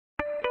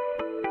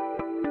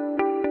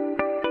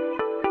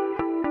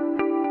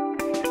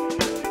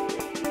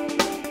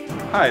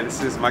Hi,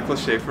 this is Michael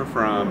Schaefer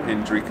from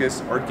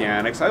Hendrikus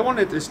Organics. I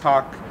wanted to just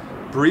talk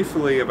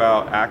briefly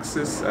about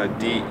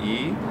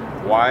AxisDE,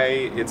 why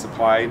it's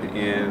applied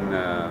in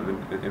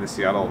the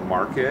Seattle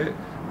market.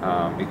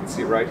 You can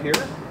see it right here.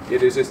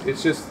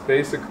 It's just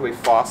basically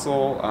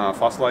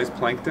fossilized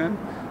plankton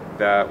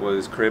that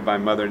was created by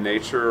Mother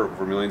Nature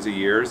over millions of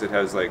years.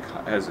 It's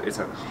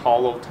a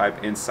hollow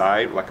type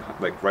inside,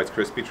 like Rice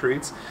Krispie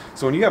treats.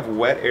 So when you have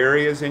wet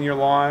areas in your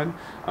lawn,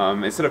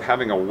 instead of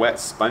having a wet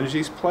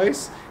spongy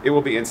place, it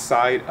will be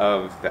inside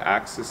of the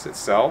axis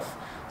itself.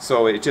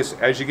 So it just,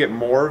 as you get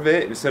more of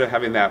it, instead of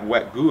having that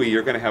wet gooey,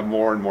 you're going to have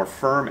more and more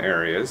firm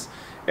areas.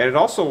 And it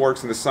also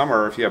works in the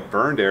summer if you have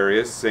burned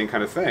areas, same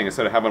kind of thing.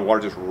 Instead of having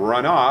water just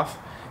run off,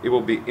 it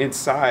will be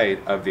inside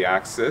of the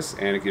axis,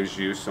 and it gives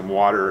you some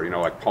water,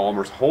 like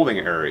polymers holding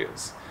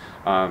areas.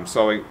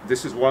 So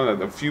this is one of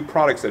the few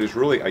products that is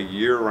really a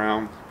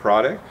year-round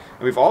product.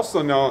 And we've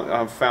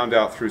also found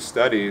out through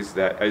studies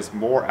that as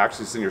more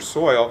axis in your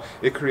soil,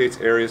 it creates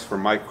areas for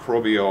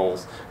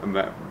microbials,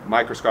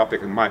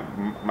 microscopic and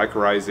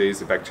mycorrhizae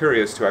and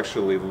bacteria to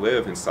actually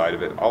live inside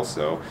of it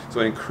also. So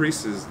it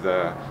increases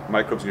the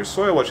microbes in your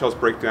soil, which helps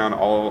break down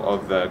all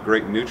of the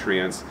great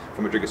nutrients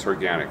from Hendrikus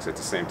Organics at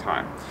the same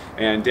time.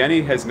 And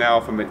Denny has now,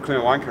 from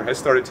Clean Lawn Care, has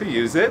started to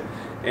use it.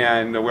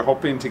 And we're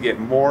hoping to get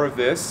more of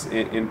this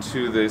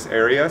into this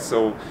area.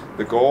 So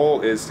the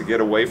goal is to get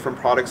away from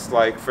products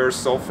like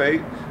ferrous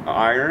sulfate,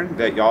 iron,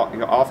 that you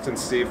often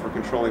see for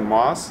controlling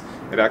moss.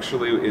 It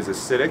actually is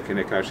acidic, and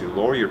it can actually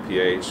lower your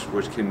pH,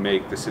 which can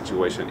make the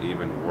situation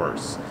even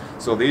worse.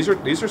 So these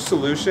are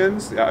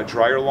solutions. A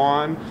drier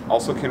lawn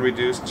also can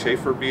reduce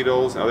chafer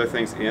beetles and other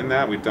things in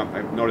that.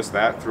 I've noticed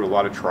that through a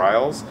lot of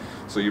trials.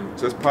 So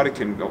this product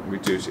can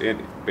reduce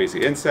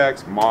basically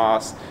insects,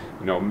 moss,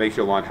 make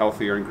your lawn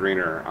healthier and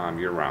greener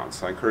year-round.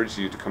 So I encourage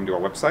you to come to our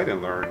website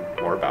and learn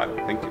more about it.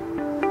 Thank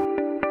you.